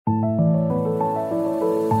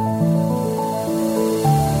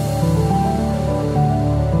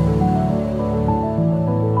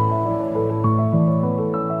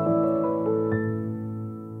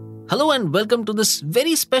Hello and welcome to this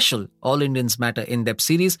very special All Indians Matter in-depth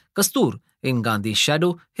series, Kastur, in Gandhi's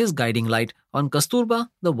shadow, his guiding light on Kasturba,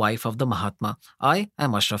 the wife of the Mahatma. I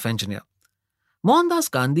am Ashraf Engineer. Mohandas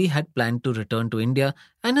Gandhi had planned to return to India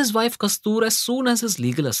and his wife Kastur as soon as his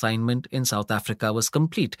legal assignment in South Africa was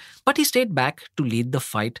complete, but he stayed back to lead the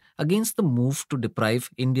fight against the move to deprive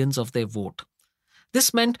Indians of their vote.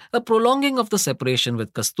 This meant a prolonging of the separation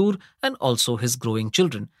with Kastur and also his growing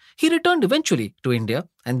children. He returned eventually to India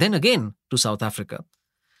and then again to South Africa.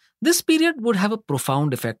 This period would have a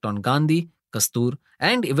profound effect on Gandhi, Kastur,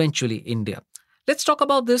 and eventually India. Let's talk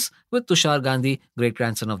about this with Tushar Gandhi,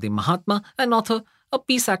 great-grandson of the Mahatma and author, a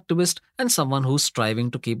peace activist, and someone who's striving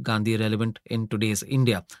to keep Gandhi relevant in today's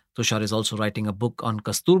India. Tushar is also writing a book on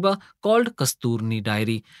Kasturba called Kasturni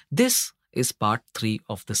Diary. This is part 3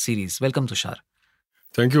 of the series. Welcome, Tushar.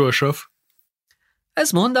 Thank you, Ashraf.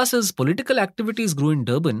 As Mohandas's political activities grew in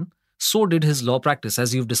Durban, so did his law practice,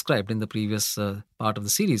 as you've described in the previous part of the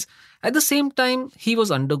series. At the same time, he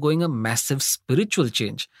was undergoing a massive spiritual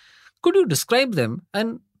change. Could you describe them,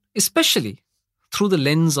 and especially through the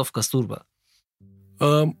lens of Kasturba?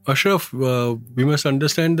 Ashraf, we must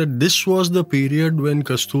understand that this was the period when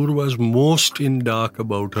Kastur was most in dark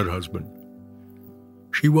about her husband.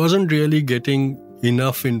 She wasn't really getting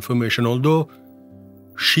enough information, although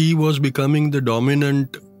she was becoming the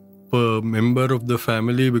dominant member of the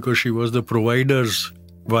family because she was the provider's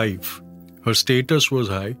wife. Her status was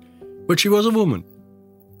high, but she was a woman.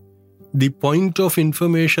 The point of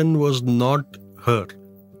information was not her.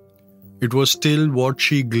 It was still what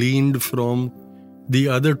she gleaned from the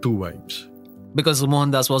other two wives. Because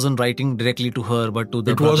Mohandas wasn't writing directly to her, but to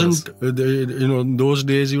the brothers. brothers. In those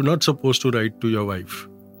days, you're not supposed to write to your wife.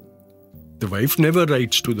 The wife never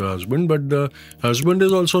writes to the husband, but the husband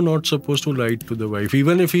is also not supposed to write to the wife.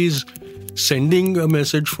 Even if he's sending a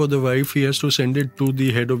message for the wife, he has to send it to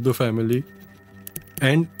the head of the family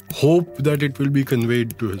and hope that it will be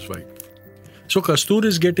conveyed to his wife. So Kastur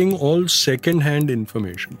is getting all second-hand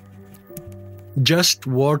information. Just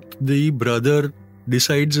what the brother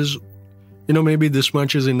decides is, maybe this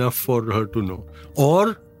much is enough for her to know.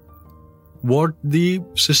 Or what the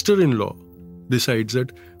sister-in-law decides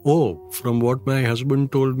that, from what my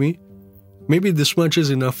husband told me, maybe this much is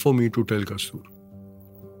enough for me to tell Kastur.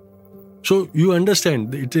 So you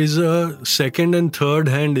understand, it is a second and third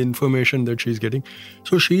hand information that she's getting.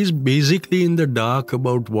 So she's basically in the dark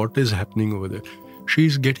about what is happening over there.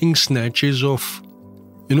 She's getting snatches of,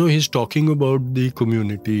 he's talking about the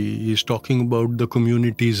community, he's talking about the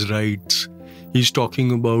community's rights, he's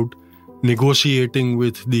talking about negotiating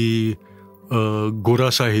with the Gora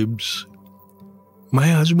Sahibs. My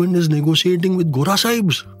husband is negotiating with Gora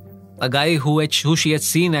Sahibs. A guy who she had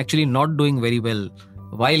seen actually not doing very well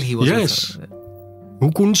while he was with her. Who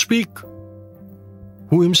couldn't speak.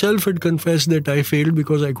 Who himself had confessed that I failed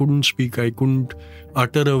because I couldn't speak. I couldn't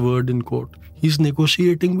utter a word in court. He's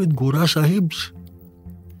negotiating with Gora Sahibs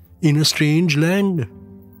in a strange land.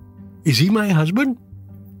 Is he my husband?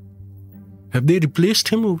 Have they replaced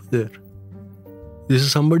him over there? This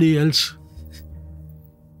is somebody else.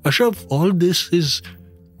 Ashraf, all this is,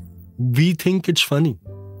 we think it's funny.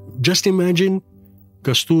 Just imagine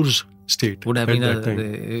Kastur's state. It would have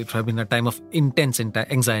been a time of intense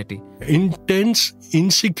anxiety. Intense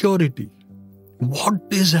insecurity. What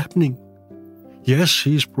is happening? Yes,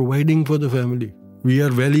 he's providing for the family. We are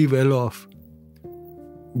very well off.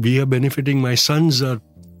 We are benefiting. My sons are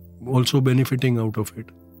also benefiting out of it.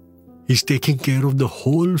 He's taking care of the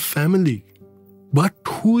whole family. But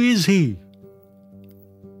who is he?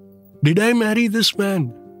 Did I marry this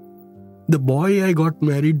man? The boy I got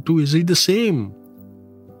married to, is he the same?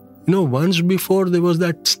 Once before there was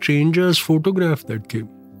that stranger's photograph that came.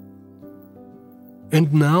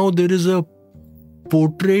 And now there is a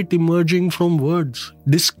portrait emerging from words,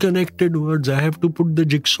 disconnected words. I have to put the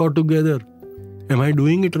jigsaw together. Am I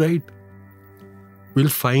doing it right? Will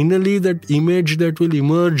finally that image that will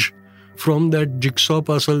emerge from that jigsaw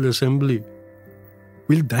puzzle assembly,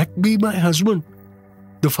 will that be my husband?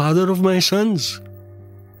 The father of my sons?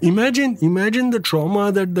 Imagine the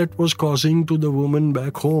trauma that was causing to the woman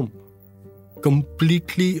back home.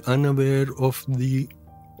 Completely unaware of the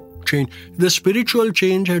change. The spiritual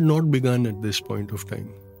change had not begun at this point of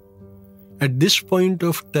time. At this point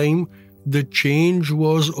of time, the change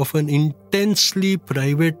was of an intensely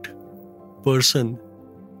private person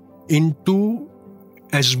into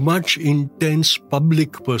as much intense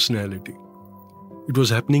public personality. It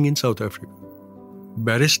was happening in South Africa.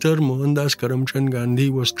 Barrister Mohandas Karamchand Gandhi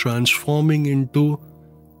was transforming into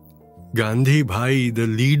Gandhi Bhai, the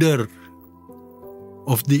leader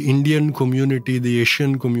of the Indian community, the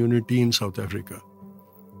Asian community in South Africa.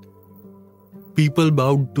 people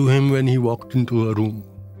bowed to him when he walked into a room.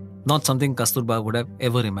 Not something Kasturba would have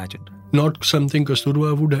ever imagined. Not something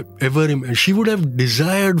Kasturba would have ever imagined. She would have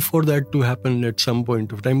desired for that to happen at some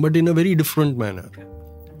point of time, but in a very different manner.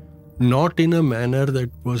 Not in a manner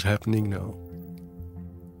that was happening now.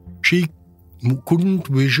 She couldn't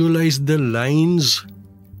visualize the lines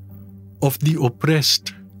of the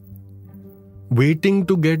oppressed waiting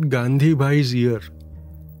to get Gandhi Bhai's ear.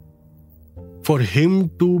 For him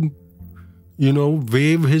to,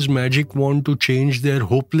 wave his magic wand to change their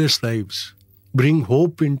hopeless lives, bring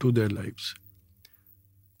hope into their lives.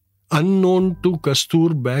 Unknown to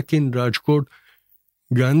Kastur back in Rajkot,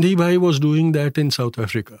 Gandhi Bhai was doing that in South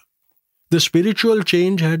Africa. The spiritual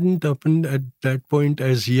change hadn't happened at that point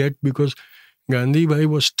as yet because Gandhi Bhai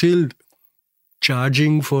was still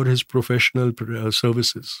charging for his professional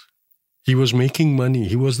services. He was making money.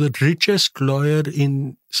 He was the richest lawyer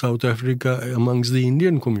in South Africa amongst the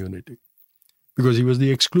Indian community because he was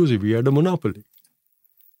the exclusive. He had a monopoly.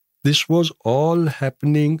 This was all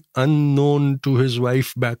happening unknown to his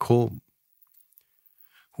wife back home,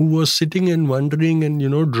 who was sitting and wondering and,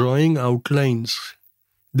 drawing outlines.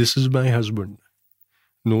 This is my husband.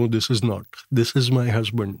 No, this is not. This is my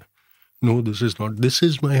husband. No, this is not. This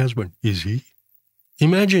is my husband. Is he?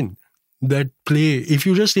 Imagine that play. If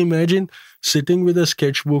you just imagine sitting with a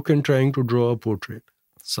sketchbook and trying to draw a portrait.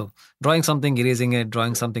 So, drawing something, erasing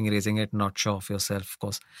it, not sure of yourself, of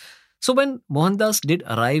course. So, when Mohandas did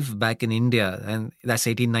arrive back in India, and that's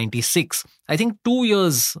 1896, I think 2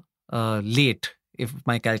 years late, if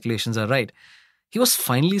my calculations are right, he was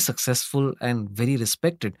finally successful and very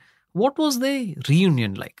respected. What was the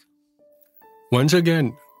reunion like? Once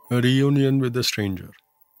again, a reunion with a stranger.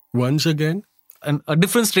 Once again, And a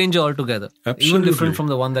different stranger altogether. Absolutely. Even different from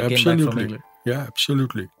the one that came back from England. Yeah,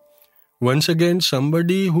 absolutely. Once again,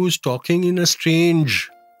 somebody who's talking in a strange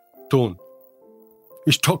tone.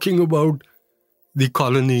 He's talking about the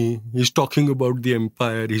colony. He's talking about the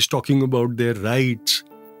empire. He's talking about their rights.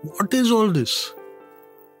 What is all this?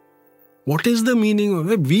 What is the meaning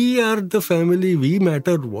of it? We are the family. We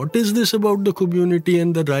matter. What is this about the community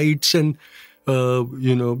and the rights and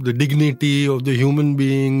the dignity of the human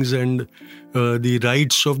beings and the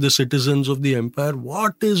rights of the citizens of the empire?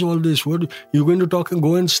 What is all this? What you're going to talk and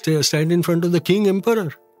go and stand in front of the king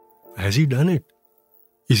emperor? Has he done it?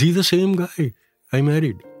 Is he the same guy I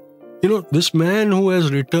married? This man who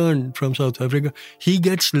has returned from South Africa, he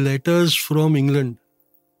gets letters from England.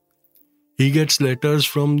 He gets letters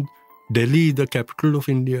from Delhi, the capital of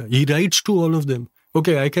India. He writes to all of them.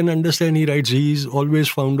 Okay, I can understand he writes. He's always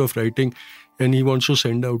fond of writing and he wants to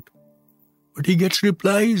send out. But he gets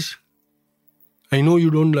replies. I know you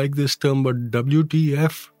don't like this term, but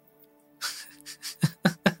WTF?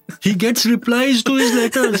 He gets replies to his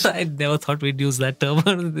letters. I never thought we'd use that term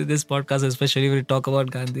in this podcast, especially when we talk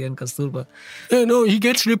about Gandhi and Kasturba. No, he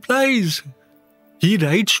gets replies. He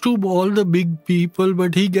writes to all the big people,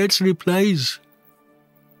 but he gets replies.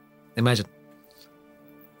 Imagine.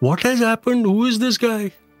 What has happened? Who is this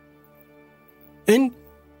guy? And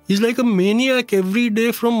he's like a maniac every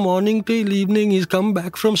day from morning till evening. He's come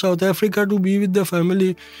back from South Africa to be with the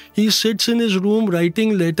family. He sits in his room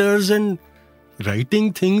writing letters and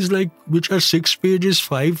writing things like which are 6 pages,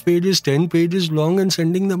 5 pages, 10 pages long and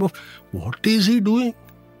sending them off. What is he doing?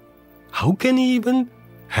 How can he even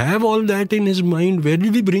have all that in his mind? Where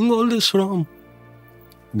did he bring all this from?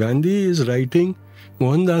 Gandhi is writing,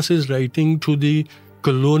 Mohandas is writing to the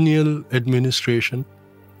colonial administration.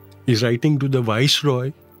 He's writing to the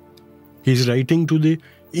viceroy. He's writing to the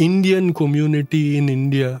Indian community in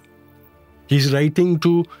India. He's writing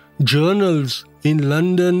to journals in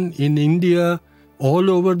London, in India,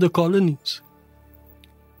 all over the colonies.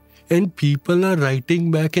 And people are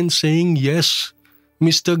writing back and saying, yes,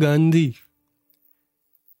 Mr. Gandhi,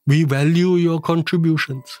 we value your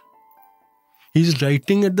contributions. He's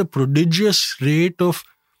writing at the prodigious rate of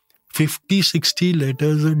 50, 60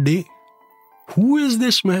 letters a day. Who is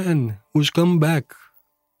this man who's come back?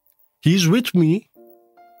 He's with me,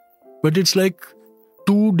 but it's like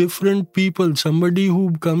two different people. Somebody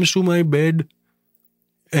who comes to my bed,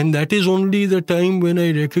 and that is only the time when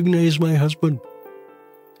I recognize my husband.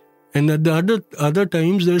 And at the other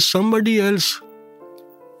times, there's somebody else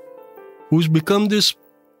who's become this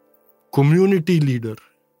community leader.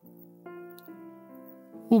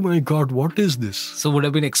 Oh my God, what is this? So it would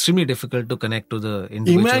have been extremely difficult to connect to the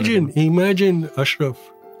individual. Imagine, Ashraf.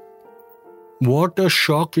 What a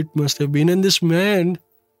shock it must have been. And this man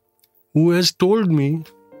who has told me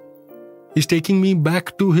is taking me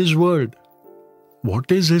back to his world.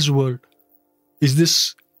 What is his world? Is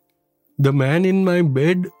this the man in my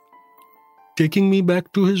bed taking me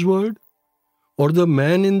back to his world? or the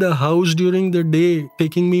man in the house during the day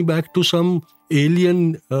taking me back to some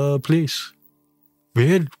alien place.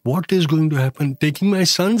 What is going to happen? Taking my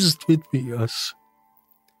sons with me, us.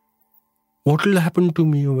 What will happen to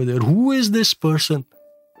me over there? Who is this person?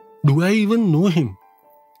 Do I even know him?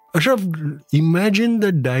 Ashraf, imagine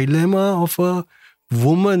the dilemma of a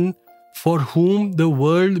woman for whom the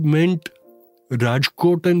world meant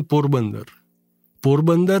Rajkot and Porbandar.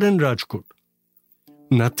 Porbandar and Rajkot.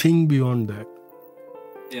 Nothing beyond that.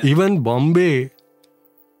 Yeah. Even Bombay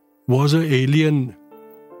was an alien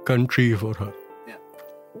country for her. Yeah.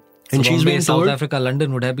 And so she's Bombay, been told, South Africa,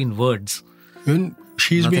 London would have been words. And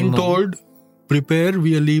she's been told, prepare,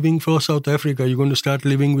 we are leaving for South Africa. You're going to start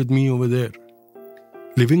living with me over there.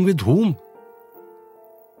 Living with whom?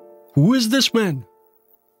 Who is this man?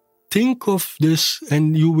 Think of this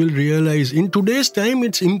and you will realize in today's time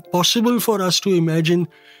it's impossible for us to imagine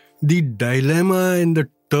the dilemma and the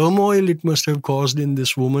turmoil it must have caused in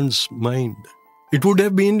this woman's mind. It would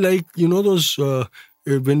have been like, those,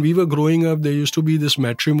 when we were growing up, there used to be this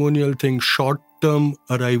matrimonial thing, short-term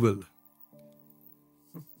arrival.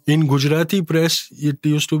 In Gujarati press, it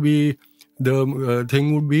used to be, the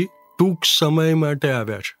thing would be, Tuk samay mate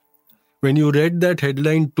આવ્યા છે. When you read that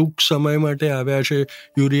headline, Tuk samay mate આવ્યા છે,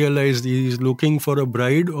 you realized he is looking for a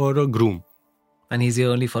bride or a groom. And he's here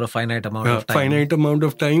only for a finite amount of time. Finite amount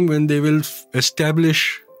of time when they will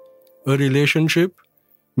establish a relationship,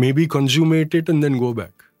 maybe consummate it and then go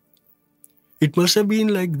back. It must have been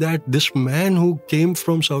like that. This man who came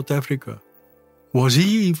from South Africa, was he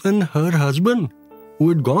even her husband who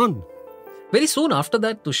had gone? Very soon after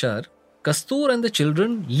that, Tushar, Kastur and the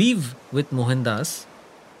children leave with Mohandas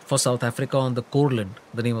for South Africa on the Courland,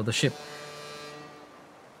 the name of the ship.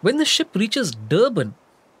 When the ship reaches Durban,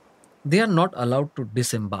 they are not allowed to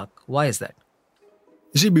disembark. Why is that?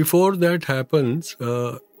 You see, before that happens,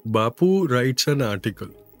 Bapu writes an article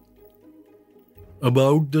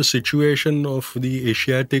about the situation of the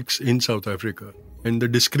Asiatics in South Africa and the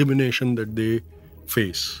discrimination that they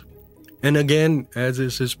face. And again, as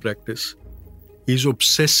is his practice, he's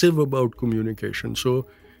obsessive about communication. So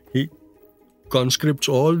he conscripts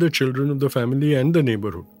all the children of the family and the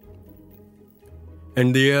neighborhood.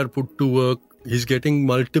 And they are put to work. He's getting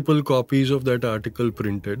multiple copies of that article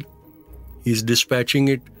printed. He's dispatching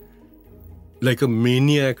it like a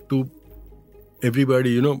maniac to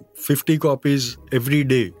everybody. 50 copies every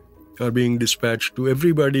day are being dispatched to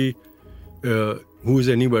everybody who is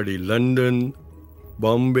anybody. London,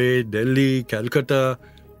 Bombay, Delhi, Calcutta,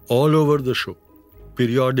 all over the show.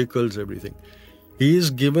 Periodicals, everything. He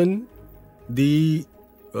is given the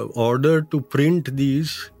order to print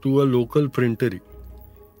these to a local printery.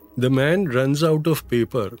 The man runs out of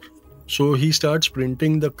paper, so he starts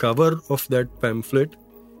printing the cover of that pamphlet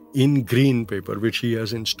in green paper, which he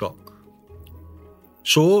has in stock.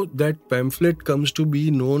 So that pamphlet comes to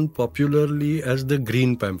be known popularly as the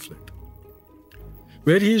green pamphlet,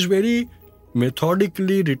 where he is very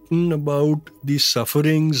methodically written about the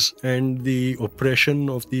sufferings and the oppression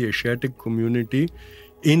of the Asiatic community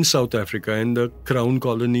in South Africa and the Crown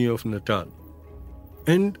Colony of Natal.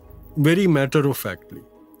 And very matter-of-factly.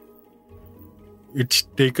 It's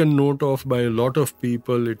taken note of by a lot of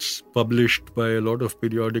people. It's published by a lot of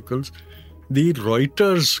periodicals. The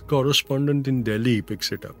Reuters correspondent in Delhi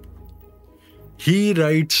picks it up. He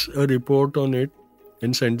writes a report on it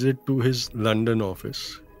and sends it to his London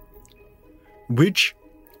office, which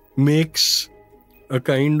makes a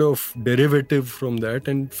kind of derivative from that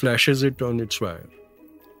and flashes it on its wire.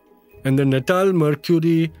 And the Natal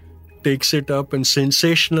Mercury takes it up and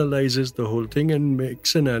sensationalizes the whole thing and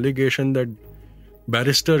makes an allegation that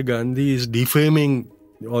Barrister Gandhi is defaming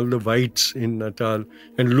all the whites in Natal,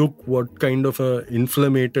 and look what kind of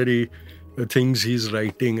inflammatory things he's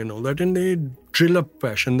writing and all that. And they drill up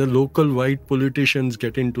passion. The local white politicians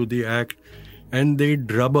get into the act and they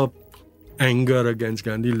drub up anger against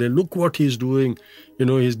Gandhi. They look what he's doing.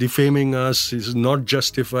 He's defaming us. He's not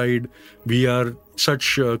justified. We are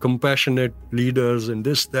such compassionate leaders and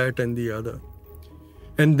this, that and the other.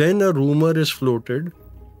 And then a rumor is floated.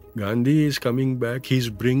 Gandhi is coming back. He's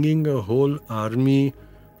bringing a whole army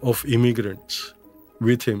of immigrants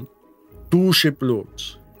with him, 2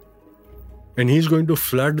 shiploads. And he's going to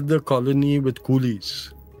flood the colony with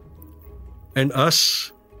coolies. And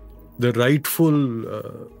us, the rightful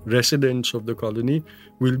residents of the colony,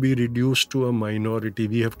 will be reduced to a minority.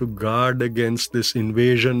 We have to guard against this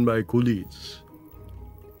invasion by coolies.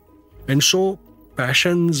 And so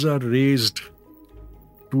passions are raised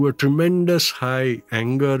to a tremendous high.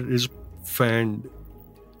 Anger is fanned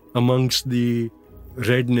amongst the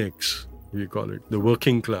rednecks, we call it, the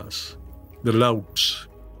working class, the louts.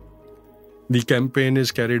 The campaign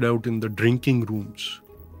is carried out in the drinking rooms,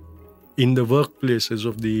 in the workplaces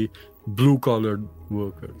of the blue-collared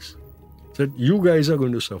workers. Said, you guys are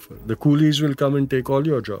going to suffer. The coolies will come and take all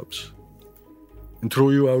your jobs and throw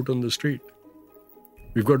you out on the street.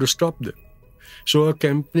 We've got to stop them. So a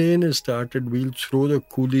campaign is started. We'll throw the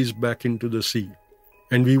coolies back into the sea,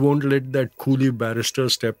 and we won't let that coolie barrister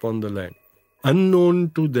step on the land. Unknown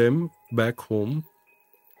to them back home,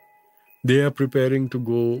 they are preparing to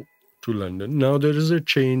go to London. Now there is a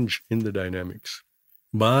change in the dynamics.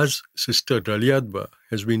 Ba's sister, Raliat Ba,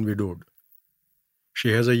 has been widowed.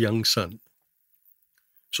 She has a young son.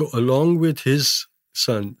 So along with his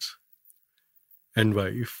sons and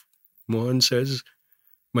wife, Mohan says,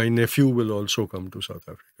 my nephew will also come to South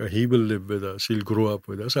Africa. He will live with us. He'll grow up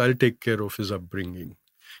with us. I'll take care of his upbringing.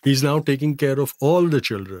 He's now taking care of all the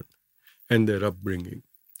children and their upbringing.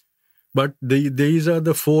 But these are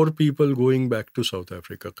the 4 people going back to South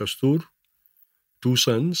Africa. Kastur, 2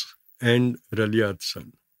 sons, and Raliat's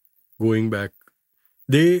son going back.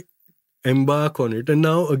 They embark on it. And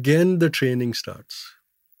now again the training starts.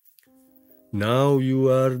 Now you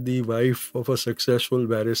are the wife of a successful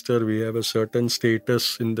barrister. We have a certain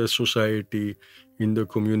status in the society, in the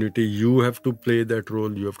community. You have to play that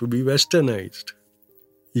role. You have to be westernized.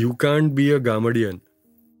 You can't be a Gamadian.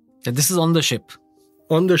 This is on the ship.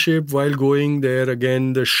 On the ship, while going there,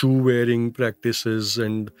 again, the shoe wearing practices,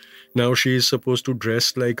 and now she is supposed to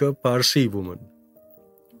dress like a Parsi woman.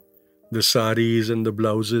 The saris and the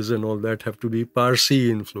blouses and all that have to be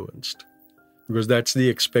Parsi influenced, because that's the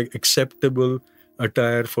acceptable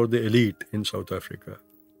attire for the elite in South Africa.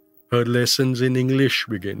 Her lessons in English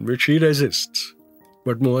begin, which she resists.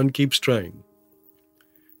 But Mohan keeps trying.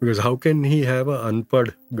 Because how can he have an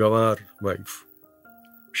unpad Gawar wife?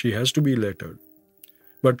 She has to be lettered.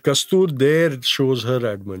 But Kastur there shows her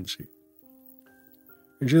adamancy.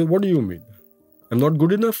 And she says, what do you mean? I'm not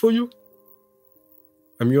good enough for you?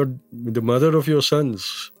 I'm the mother of your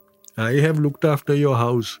sons. I have looked after your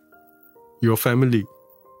house, your family.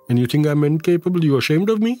 And you think I'm incapable? You're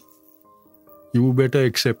ashamed of me? You better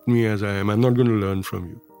accept me as I am. I'm not going to learn from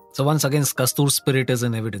you. So once again, Kastur's spirit is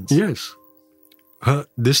in evidence. Yes.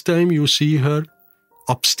 This time you see her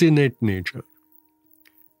obstinate nature.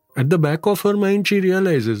 At the back of her mind, she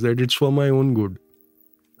realizes that it's for my own good.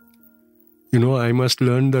 I must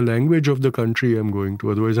learn the language of the country I'm going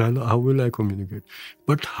to. Otherwise, how will I communicate?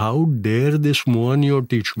 But how dare this Mohan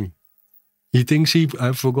teach me? He thinks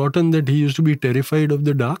I've forgotten that he used to be terrified of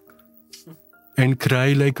the dark and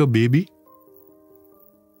cry like a baby.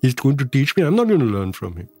 He's going to teach me. I'm not going to learn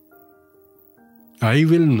from him. I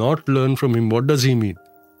will not learn from him. What does he mean?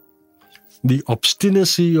 The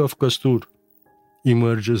obstinacy of Kastur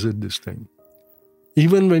emerges at this time.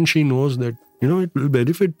 Even when she knows that, it will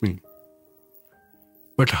benefit me.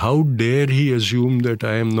 But how dare he assume that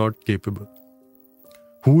I am not capable?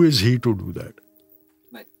 Who is he to do that?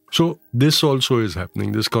 Right. So this also is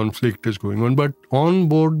happening. This conflict is going on. But on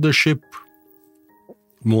board the ship,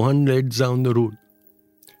 Mohan lays down the rule.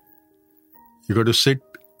 You got to sit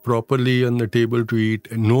properly on the table to eat,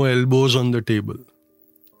 and no elbows on the table.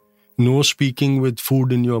 No speaking with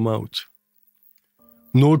food in your mouth.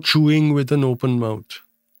 No chewing with an open mouth.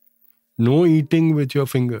 No eating with your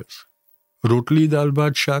fingers. Rotli dal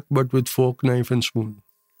bhat shak, but with fork, knife and spoon.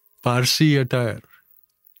 Parsi attire.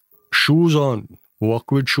 Shoes on.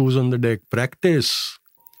 Walk with shoes on the deck. Practice.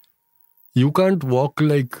 You can't walk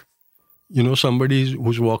like, somebody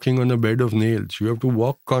who's walking on a bed of nails. You have to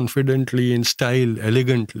walk confidently, in style,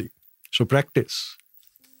 elegantly. So practice.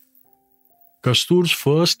 Kastur's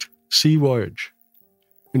first sea voyage.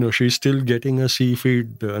 She's still getting a sea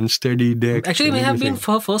feed, the unsteady deck. Actually, it may have been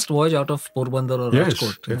her first voyage out of Porbandar or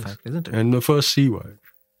Rajkot, in fact, isn't it? And the first sea voyage.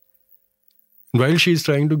 While she's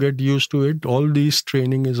trying to get used to it, all this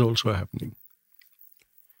training is also happening.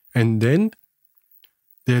 And then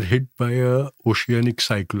they're hit by a oceanic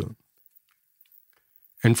cyclone.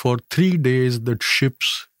 And for 3 days, the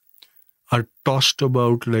ships are tossed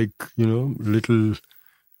about like, little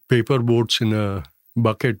paper boats in a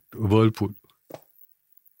bucket whirlpool.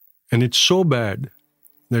 And it's so bad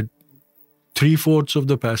that 3/4 of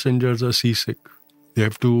the passengers are seasick. They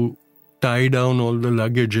have to tie down all the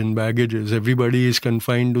luggage and baggages. Everybody is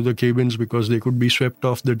confined to the cabins because they could be swept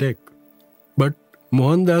off the deck. But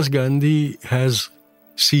Mohandas Gandhi has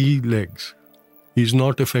sea legs. He's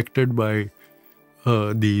not affected by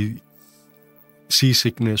the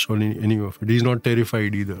seasickness or any of it. He's not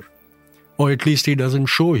terrified either. Or at least he doesn't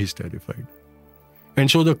show he's terrified. And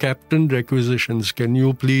so the captain requisitions, can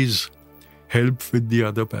you please help with the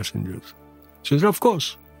other passengers? He says, of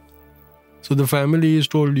course. So the family is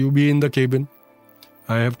told, you be in the cabin.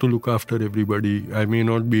 I have to look after everybody. I may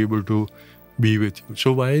not be able to be with you.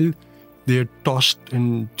 So while they are tossed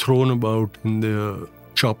and thrown about in the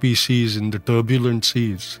choppy seas, in the turbulent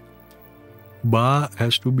seas, Ba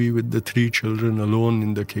has to be with the 3 children alone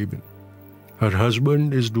in the cabin. Her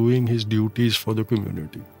husband is doing his duties for the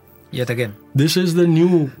community. Yet again. This is the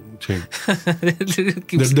new thing.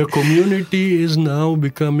 That the community is now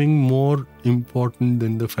becoming more important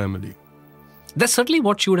than the family. That's certainly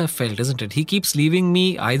what you would have felt, isn't it? He keeps leaving me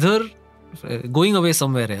either going away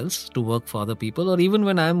somewhere else to work for other people, or even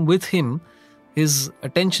when I'm with him, his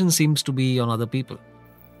attention seems to be on other people.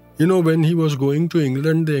 You know, when he was going to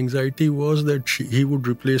England, the anxiety was that he would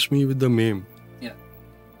replace me with the mame. Yeah.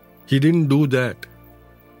 He didn't do that.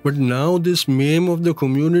 But now this mame of the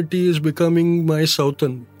community is becoming my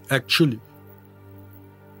Southern, actually.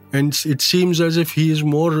 And it seems as if he is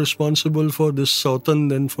more responsible for this Southern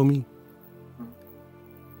than for me.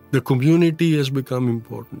 The community has become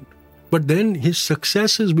important. But then his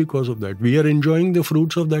success is because of that. We are enjoying the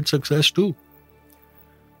fruits of that success too.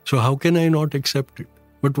 So how can I not accept it?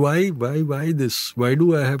 But why this? Why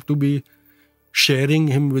do I have to be sharing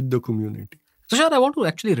him with the community? Tushar, I want to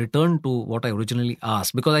actually return to what I originally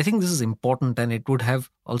asked, because I think this is important and it would have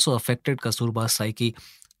also affected Kasturba's psyche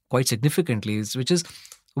quite significantly, which is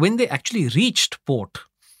when they actually reached port,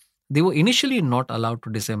 they were initially not allowed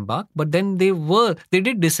to disembark, but then they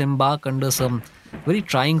did disembark under some very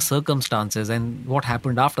trying circumstances, and what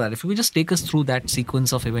happened after that. If you could just take us through that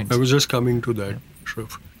sequence of events. I was just coming to that,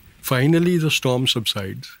 Shraf. Finally, the storm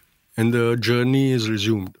subsides and the journey is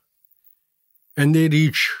resumed. And they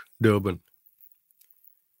reach Durban.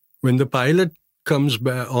 When the pilot comes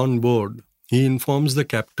back on board, he informs the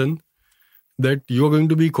captain that you're going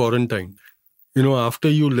to be quarantined. You know, after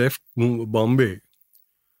you left Bombay,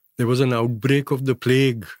 there was an outbreak of the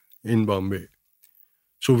plague in Bombay.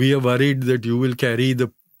 So we are worried that you will carry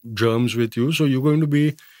the germs with you. So you're going to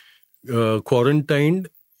be quarantined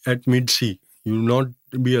at mid-sea. You will not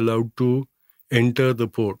be allowed to enter the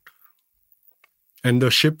port. And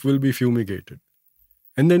the ship will be fumigated.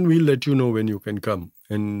 And then we'll let you know when you can come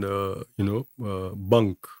and,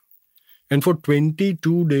 bunk. And for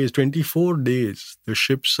 24 days, the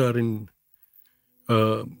ships are in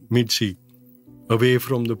mid-sea, away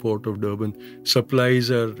from the port of Durban.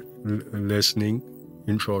 Supplies are lessening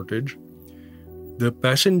in shortage. The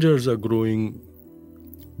passengers are growing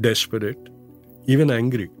desperate, even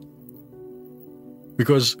angry.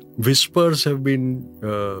 Because whispers have been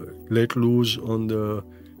let loose on the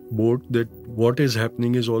boat that what is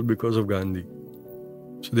happening is all because of Gandhi.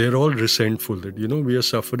 So they're all resentful that, we are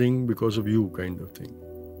suffering because of you, kind of thing.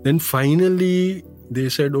 Then finally, they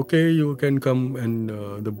said, okay, you can come and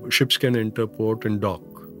the ships can enter port and dock.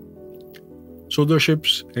 So the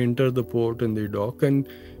ships enter the port and they dock. And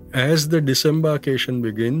as the disembarkation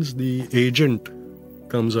begins, the agent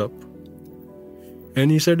comes up. And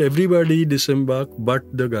he said, everybody disembark but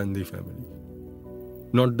the Gandhi family.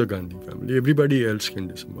 Not the Gandhi family. Everybody else can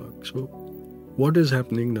disembark. So what is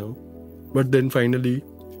happening now? But then finally,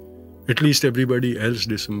 at least everybody else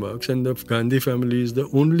disembarks. And the Gandhi family is the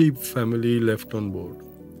only family left on board.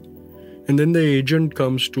 And then the agent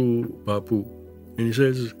comes to Bapu and he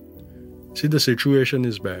says, see, the situation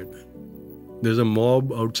is bad. There's a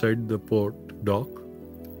mob outside the port dock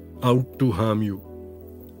out to harm you.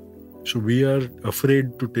 So we are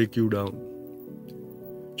afraid to take you down.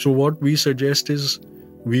 So what we suggest is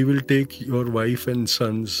we will take your wife and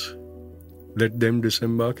sons, let them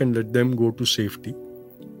disembark and let them go to safety.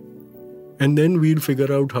 And then we'll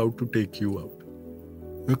figure out how to take you out.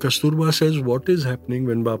 Now, Kasturba says, what is happening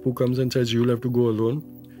when Bapu comes and says, you'll have to go alone?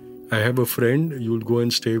 I have a friend, you'll go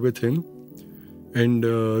and stay with him. And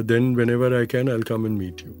then whenever I can, I'll come and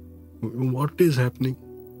meet you. What is happening?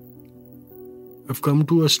 I've come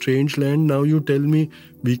to a strange land. Now you tell me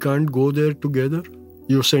we can't go there together.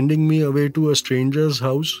 You're sending me away to a stranger's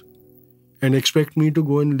house and expect me to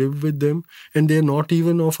go and live with them. And they're not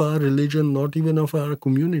even of our religion, not even of our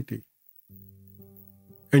community.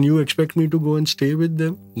 And you expect me to go and stay with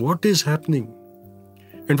them? What is happening?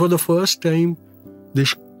 And for the first time,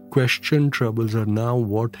 this question troubles her. Now,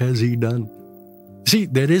 what has he done? See,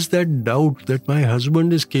 there is that doubt that my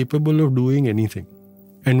husband is capable of doing anything.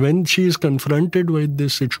 And when she is confronted with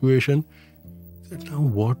this situation, now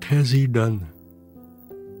what has he done?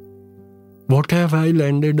 What have I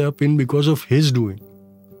landed up in because of his doing?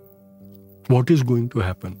 What is going to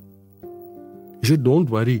happen? He said, don't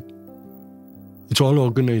worry. It's all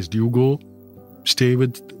organized. You go stay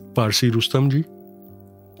with Parsi Rustamji.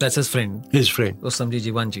 That's his friend. His friend. Rustamji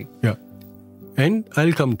Jivanji. Yeah. And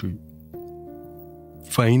I'll come to you.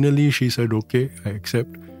 Finally, she said, okay, I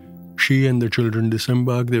accept. She and the children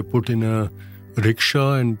disembark. They're put in a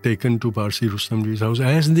rickshaw and taken to Parsi Rustamji's house.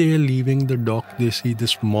 As they are leaving the dock, they see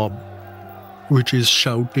this mob, which is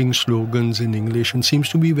shouting slogans in English and seems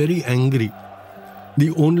to be very angry.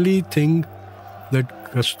 The only thing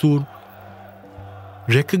that Kastur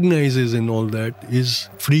recognizes in all that is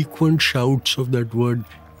frequent shouts of that word,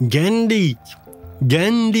 Gandhi,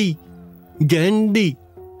 Gandhi, Gandhi.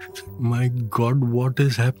 My God, what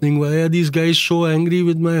is happening? Why are these guys so angry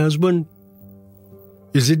with my husband?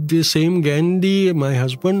 Is it the same Gandhi, my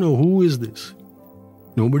husband, or who is this?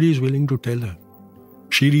 Nobody is willing to tell her.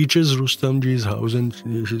 She reaches Rustamji's house and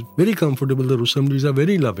she's very comfortable. The Rustamjis are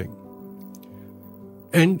very loving.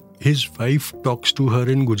 And his wife talks to her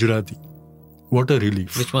in Gujarati. What a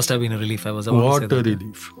relief. Which must have been a relief. I was about to say What a that.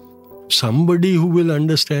 relief. Somebody who will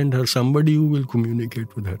understand her, somebody who will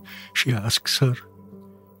communicate with her. She asks her,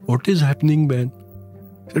 what is happening, Ben?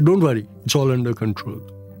 She said, don't worry, it's all under control.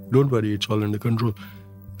 Don't worry, it's all under control.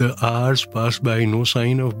 The hours pass by, no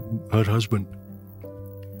sign of her husband.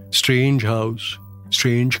 Strange house,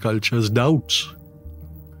 strange cultures, doubts.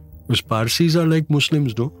 Because Parsis are like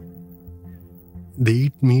Muslims, no? They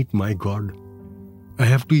eat meat, my God. I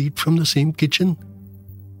have to eat from the same kitchen.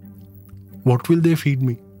 What will they feed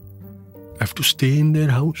me? I have to stay in their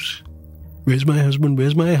house. Where's my husband?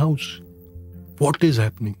 Where's my house? What is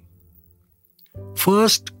happening?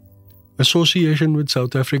 First association with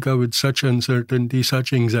South Africa with such uncertainty,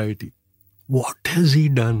 such anxiety. What has he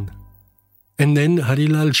done? And then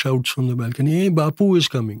Harilal shouts from the balcony, hey, Bapu is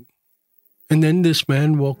coming. And then this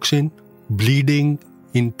man walks in, bleeding,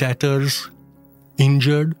 in tatters,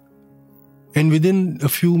 injured. And within a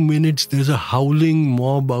few minutes, there's a howling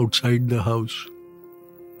mob outside the house,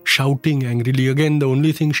 shouting angrily. Again, the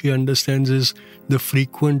only thing she understands is the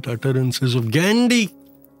frequent utterances of Gandhi,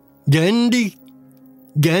 Gandhi,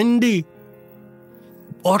 Gandhi.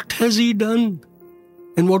 What has he done?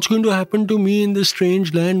 And what's going to happen to me in this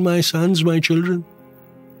strange land, my sons, my children?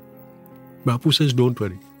 Bapu says, don't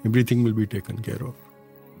worry, everything will be taken care of.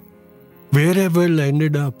 Where have I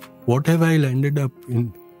landed up? What have I landed up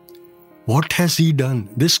in? What has he done?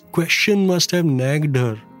 This question must have nagged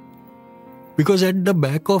her. Because at the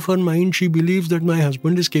back of her mind, she believes that my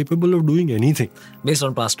husband is capable of doing anything. Based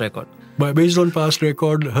on past record. Based on past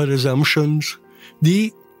record, her assumptions,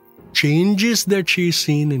 the changes that she's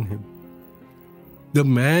seen in him. The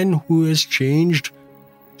man who has changed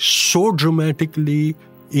so dramatically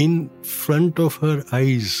in front of her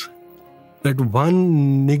eyes that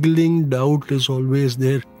one niggling doubt is always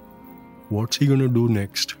there. What's he going to do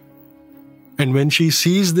next? And when she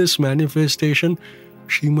sees this manifestation,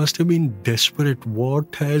 she must have been desperate.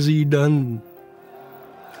 What has he done?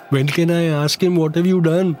 When can I ask him, what have you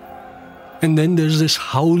done? And then there's this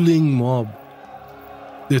howling mob.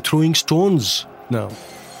 They're throwing stones now.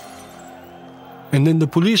 And then the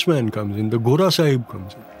policeman comes in, the Gora Sahib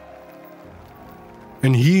comes in.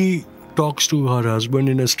 And he talks to her husband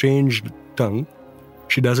in a strange tongue.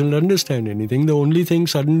 She doesn't understand anything. The only thing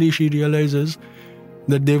suddenly she realizes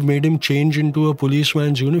that they've made him change into a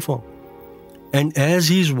policeman's uniform. And as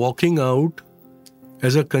he's walking out,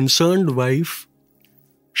 as a concerned wife,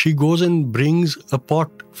 she goes and brings a pot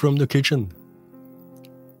from the kitchen.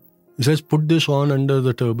 He says, put this on under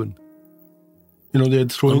the turban. You know, they're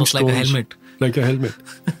throwing almost stones. like a helmet. Like a helmet.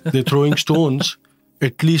 They're throwing stones.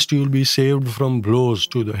 At least you'll be saved from blows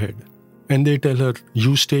to the head. And they tell her,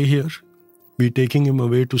 you stay here. We're taking him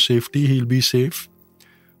away to safety. He'll be safe.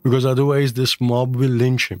 Because otherwise this mob will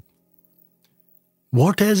lynch him.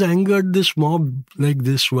 What has angered this mob like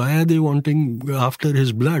this? Why are they wanting after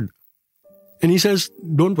his blood? And he says,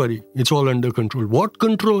 don't worry, it's all under control. What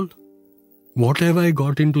control? What have I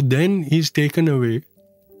got into? Then he's taken away.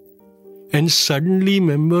 And suddenly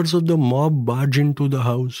members of the mob barge into the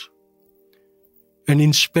house and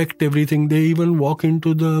inspect everything. They even walk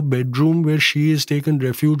into the bedroom where she is taken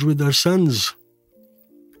refuge with her sons.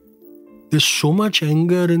 There's so much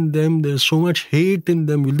anger in them. There's so much hate in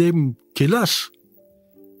them. Will they kill us?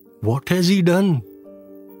 What has he done?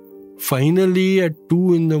 Finally, at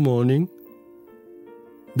 2 a.m,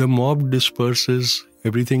 the mob disperses.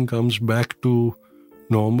 Everything comes back to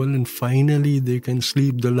normal and finally they can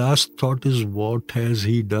sleep. The last thought is, what has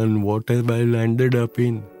he done? What have I landed up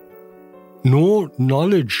in? No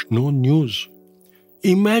knowledge, no news.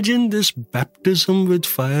 Imagine this baptism with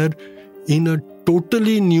fire in a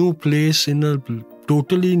totally new place, in a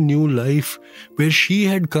totally new life, where she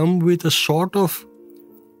had come with a sort of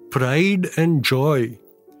pride and joy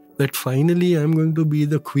that finally I'm going to be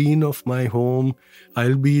the queen of my home.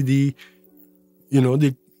 I'll be the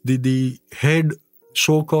head,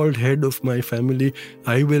 so-called head of my family.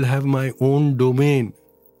 I will have my own domain.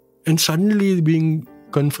 And suddenly being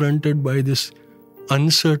confronted by this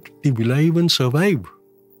uncertainty, will I even survive?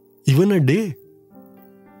 Even a day?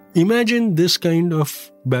 Imagine this kind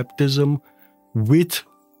of baptism with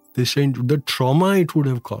the trauma it would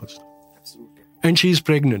have caused. Absolutely. And she's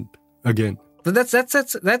pregnant again. But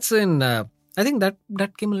that's in. I think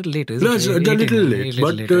that came a little later. No, it's a little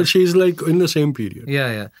late, but she's like in the same period.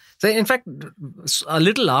 Yeah. So in fact, a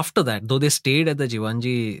little after that, though they stayed at the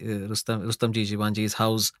Jivanji, Rustamji Jivanji's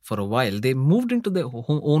house for a while, they moved into their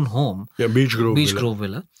own home. Yeah, Beach Grove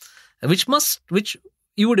Villa, which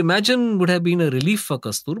you would imagine would have been a relief for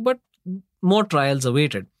Kastur, but more trials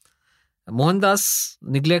awaited. Mohandas'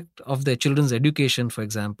 neglect of their children's education, for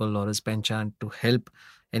example, or his penchant to help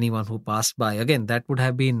anyone who passed by, again, that would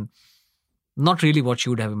have been not really what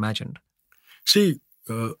you would have imagined. See,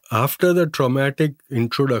 after the traumatic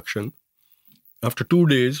introduction, after 2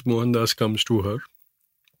 days, Mohandas comes to her.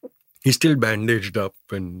 He's still bandaged up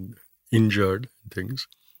and injured and things.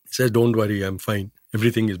 He says, "Don't worry, I'm fine.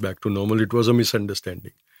 Everything is back to normal. It was a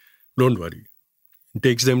misunderstanding. Don't worry." He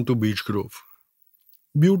takes them to Beach Grove.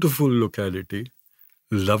 Beautiful locality,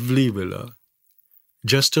 lovely villa,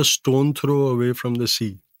 just a stone throw away from the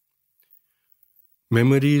sea.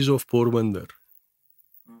 Memories of Porbandar.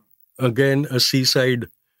 Again, a seaside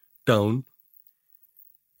town.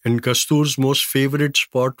 And Kastur's most favorite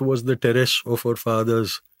spot was the terrace of her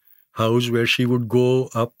father's house, where she would go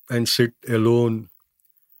up and sit alone,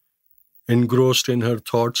 engrossed in her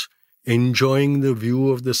thoughts, enjoying the view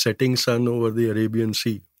of the setting sun over the Arabian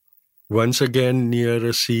Sea. Once again, near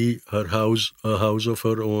a sea, her house, a house of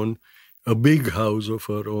her own, a big house of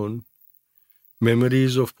her own.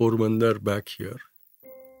 Memories of Porbandar back here.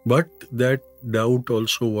 But that doubt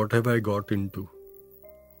also, what have I got into?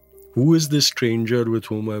 Who is this stranger with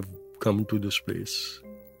whom I've come to this place?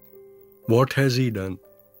 What has he done?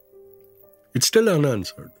 It's still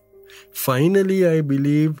unanswered. Finally, I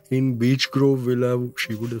believe in Beach Grove Villa,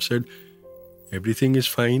 she would have said, "Everything is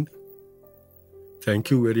fine. Thank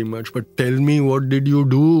you very much. But tell me, what did you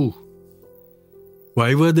do?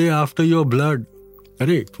 Why were they after your blood?"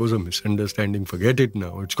 Arey, it was a misunderstanding. Forget it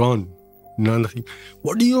now. It's gone. Nothing.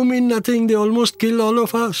 What do you mean nothing? They almost killed all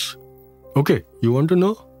of us. Okay, you want to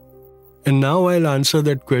know? And now I'll answer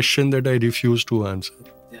that question that I refused to answer.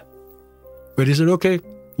 Yeah. But he said, "Okay,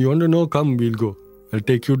 you want to know? Come, we'll go. I'll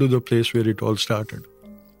take you to the place where it all started."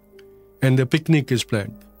 And the picnic is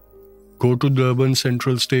planned. Go to Durban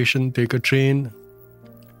Central Station, take a train.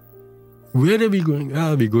 Where are we going?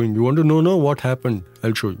 We're going. You want to know? No, what happened?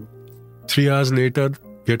 I'll show you. 3 hours later,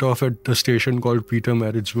 get off at a station called Peter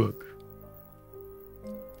Maritzburg.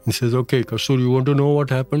 He says, "Okay, Kastur, you want to know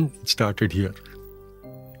what happened? It started here.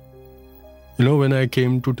 You know, when I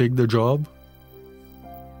came to take the job,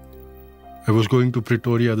 I was going to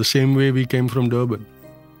Pretoria the same way we came from Durban.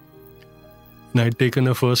 And I'd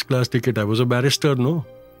taken a first class ticket. I was a barrister, no?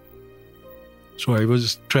 So I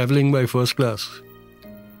was traveling by first class.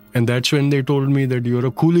 And that's when they told me that you're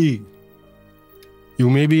a coolie. You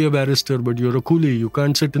may be a barrister, but you're a coolie. You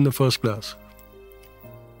can't sit in the first class."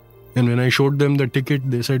 And when I showed them the ticket,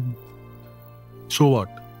 they said, "So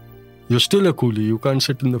what? You're still a coolie. You can't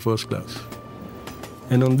sit in the first class."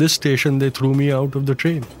 And on this station, they threw me out of the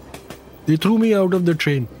train. They threw me out of the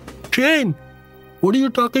train. Train? What are you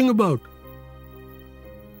talking about?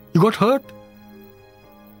 You got hurt?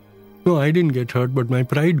 No, I didn't get hurt, but my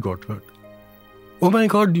pride got hurt. Oh my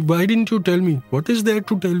God, why didn't you tell me? What is there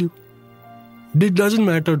to tell you? It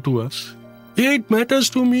doesn't matter to us. Yeah, it matters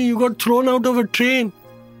to me. You got thrown out of a train.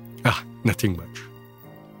 Nothing much.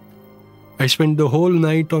 I spent the whole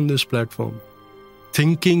night on this platform,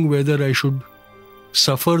 thinking whether I should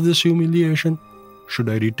suffer this humiliation.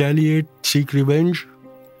 Should I retaliate, seek revenge?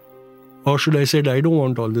 Or should I say, "I don't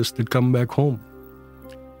want all this, then come back home"?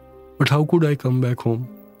 But how could I come back home?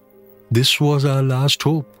 This was our last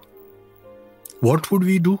hope. What would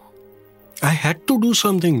we do? I had to do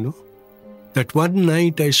something, no? That one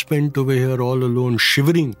night I spent over here all alone,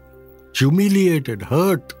 shivering, humiliated,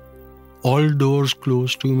 hurt, all doors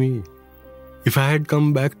closed to me. If I had come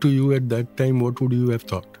back to you at that time, what would you have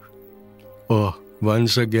thought? Oh,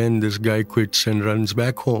 once again this guy quits and runs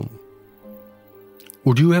back home.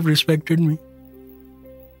 Would you have respected me?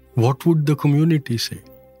 What would the community say?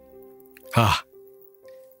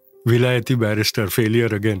 Vilayati barrister,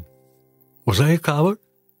 failure again. Was I a coward?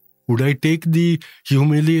 Would I take the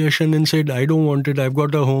humiliation and said, "I don't want it, I've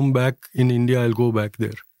got a home back in India, I'll go back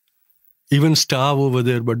there. Even starve over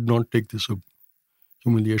there, but not take this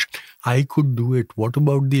humiliation"? I could do it. What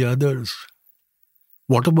about the others?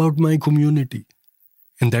 What about my community?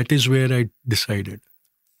 And that is where I decided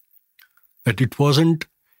that it wasn't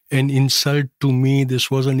an insult to me.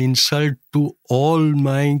 This was an insult to all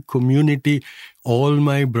my community, all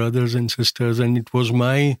my brothers and sisters, and it was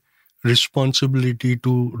my responsibility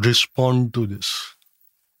to respond to this.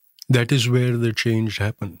 That is where the change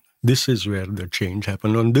happened. This is where the change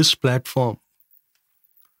happened. On this platform,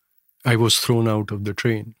 I was thrown out of the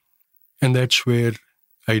train. And that's where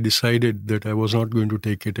I decided that I was not going to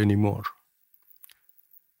take it anymore.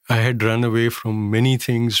 I had run away from many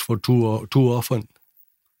things for too often.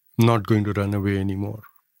 I'm not going to run away anymore.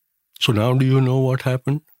 So now do you know what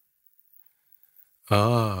happened?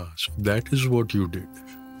 So that is what you did.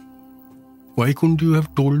 Why couldn't you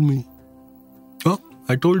have told me? Oh,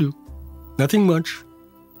 I told you. Nothing much.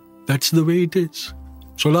 That's the way it is.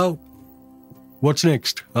 So now, what's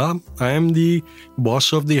next? I am the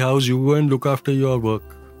boss of the house. You go and look after your work.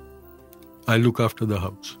 I look after the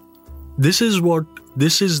house. This is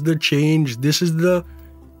the change. This is the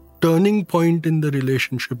turning point in the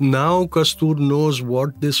relationship. Now Kastur knows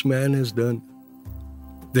what this man has done.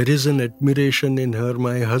 There is an admiration in her.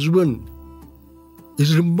 My husband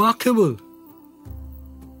is remarkable.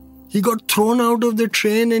 He got thrown out of the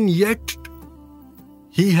train and yet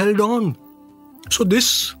he held on. So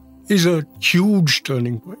this is a huge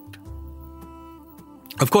turning point.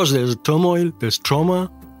 Of course, there's turmoil, there's trauma,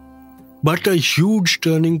 but a huge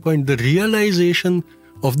turning point, the realization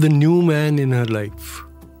of the new man in her life.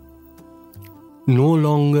 No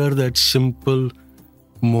longer that simple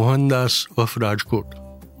Mohandas of Rajkot.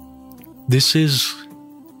 This is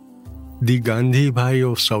the Gandhi Bhai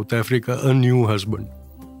of South Africa, a new husband.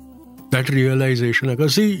 That realization,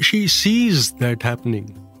 because she sees that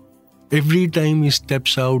happening. Every time he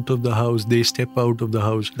steps out of the house, they step out of the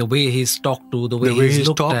house. The way he's talked to, the way he's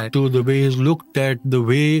looked at. The way he's looked at, the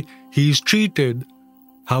way he's treated,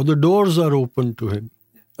 how the doors are opened to him.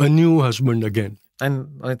 A new husband again.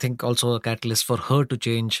 And I think also a catalyst for her to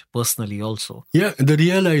change personally also. Yeah, the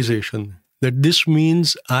realization that this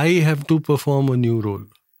means I have to perform a new role.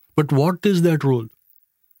 But what is that role?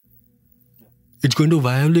 It's going to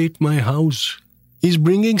violate my house. He's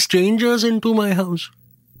bringing strangers into my house.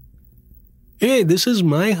 Hey, this is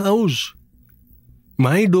my house,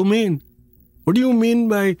 my domain. What do you mean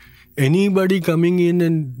by anybody coming in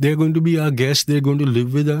and they're going to be our guests, they're going to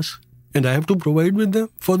live with us, and I have to provide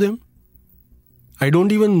for them? I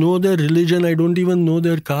don't even know their religion, I don't even know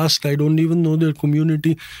their caste, I don't even know their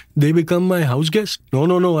community. They become my house guests.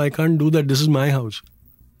 No, I can't do that. This is my house.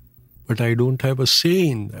 But I don't have a say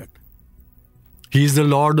in that. He's the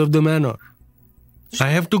lord of the manor. I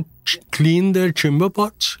have to clean their chamber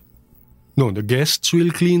pots. No, the guests will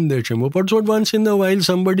clean their chamber pots, but once in a while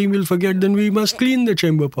somebody will forget, then we must clean the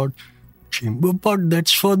chamber pot. Chamber pot,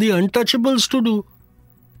 that's for the untouchables to do.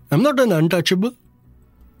 I'm not an untouchable.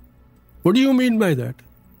 What do you mean by that?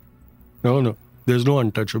 No, there's no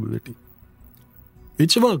untouchability.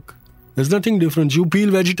 It's work. There's nothing different. You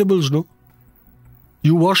peel vegetables, no?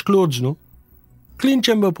 You wash clothes, no? Clean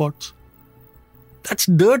chamber pots. That's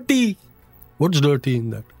dirty. What's dirty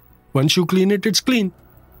in that? Once you clean it, it's clean.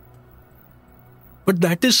 But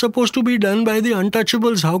that is supposed to be done by the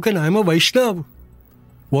untouchables. How can I'm a Vaishnav?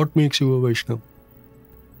 What makes you a Vaishnav?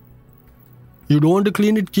 You don't want to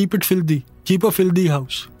clean it, keep it filthy. Keep a filthy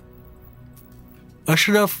house.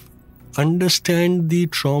 Ashraf, understand the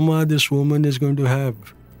trauma this woman is going to have.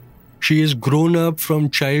 She has grown up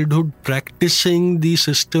from childhood practicing the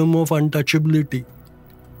system of untouchability.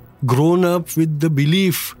 Grown up with the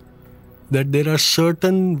belief that there are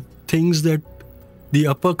certain things that the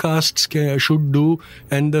upper castes should do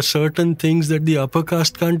and the certain things that the upper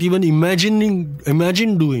caste can't even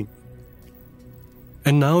imagine doing.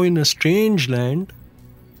 And now in a strange land,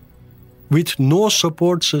 with no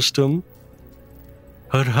support system,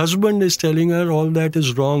 her husband is telling her all that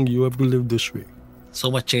is wrong, you have to live this way.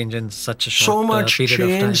 So much change in such a short period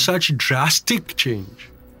of time. Such drastic change.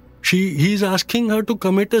 He's asking her to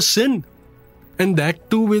commit a sin, and that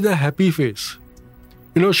too with a happy face.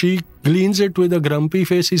 She cleans it with a grumpy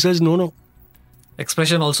face. He says, no.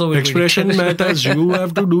 Expression also. Expression matters. You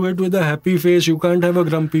have to do it with a happy face. You can't have a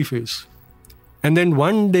grumpy face. And then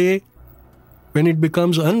one day, when it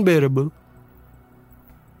becomes unbearable,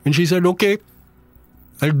 and she said, okay,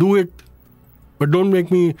 I'll do it. But don't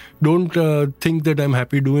think that I'm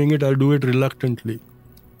happy doing it. I'll do it reluctantly.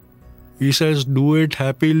 He says, do it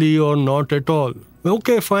happily or not at all.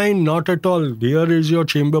 Okay, fine, not at all. Here is your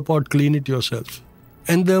chamber pot, clean it yourself.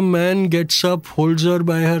 And the man gets up, holds her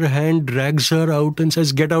by her hand, drags her out and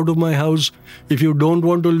says, get out of my house. If you don't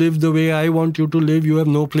want to live the way I want you to live, you have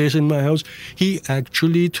no place in my house. He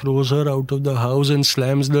actually throws her out of the house and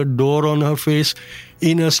slams the door on her face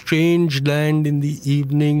in a strange land in the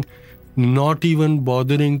evening. not even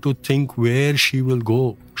bothering to think where she will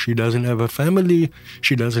go. She doesn't have a family,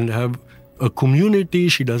 she doesn't have a community,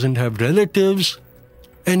 she doesn't have relatives.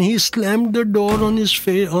 And he slammed the door on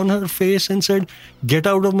her face and said, "Get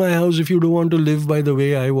out of my house if you don't want to live by the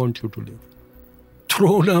way I want you to live."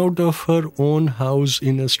 Thrown out of her own house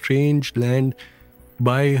in a strange land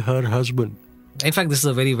by her husband. In fact, this is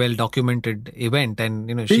a very well documented event, and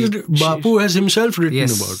Bapu has himself written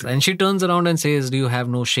about it. And she turns around and says, "Do you have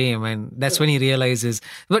no shame?" And that's when he realizes.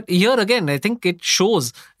 But here again, I think it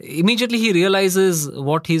shows. Immediately he realizes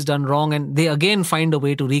what he's done wrong, and they again find a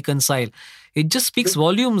way to reconcile. It just speaks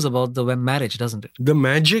volumes about the marriage, doesn't it? The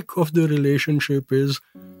magic of the relationship is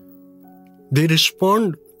they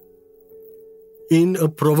respond in a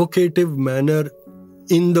provocative manner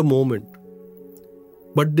in the moment.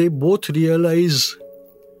 But they both realize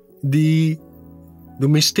the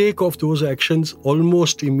mistake of those actions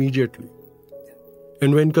almost immediately.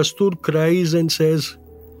 And when Kastur cries and says,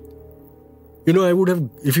 I would have,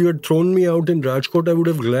 if you had thrown me out in Rajkot, I would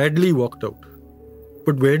have gladly walked out.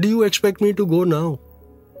 But where do you expect me to go now?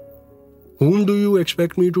 Whom do you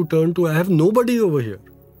expect me to turn to? I have nobody over here.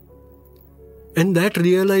 And that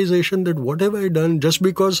realization that what have I done, just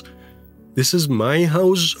because this is my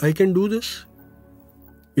house, I can do this?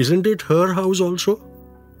 Isn't it her house also?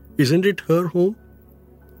 Isn't it her home?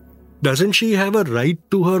 Doesn't she have a right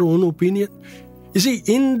to her own opinion? You see,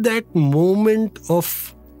 in that moment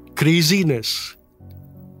of craziness,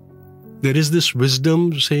 there is this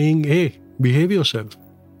wisdom saying, hey, behave yourself.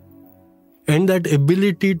 And that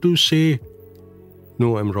ability to say,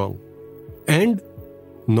 no, I'm wrong. And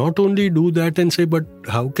not only do that and say, but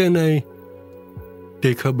how can I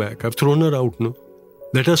take her back? I've thrown her out, no?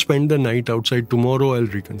 Let her spend the night outside. Tomorrow I'll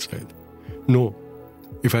reconcile. No.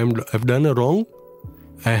 If I've done a wrong,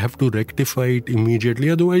 I have to rectify it immediately.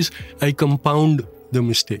 Otherwise, I compound the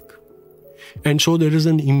mistake. And so there is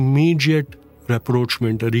an immediate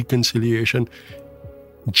rapprochement, a reconciliation,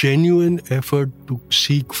 genuine effort to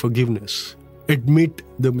seek forgiveness, admit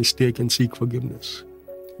the mistake and seek forgiveness.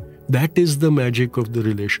 That is the magic of the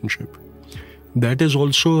relationship. That is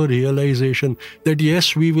also a realization that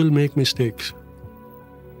yes, we will make mistakes.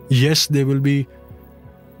 Yes, there will be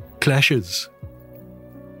clashes.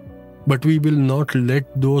 But we will not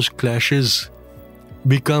let those clashes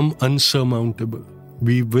become unsurmountable.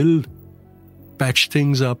 We will patch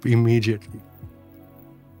things up immediately.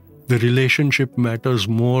 The relationship matters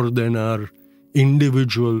more than our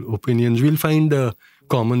individual opinions. We'll find a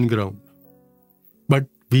common ground. But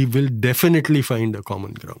we will definitely find a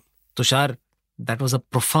common ground. Tushar, that was a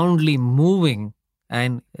profoundly moving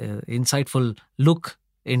and insightful look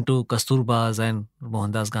into Kasturba's and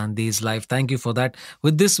Mohandas Gandhi's life. Thank you for that.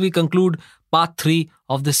 With this, we conclude part 3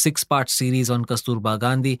 of this 6-part series on Kasturba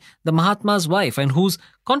Gandhi, the Mahatma's wife, and whose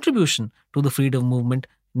contribution to the freedom movement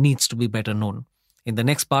needs to be better known. In the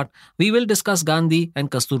next part, we will discuss Gandhi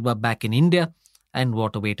and Kasturba back in India and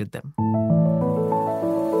what awaited them.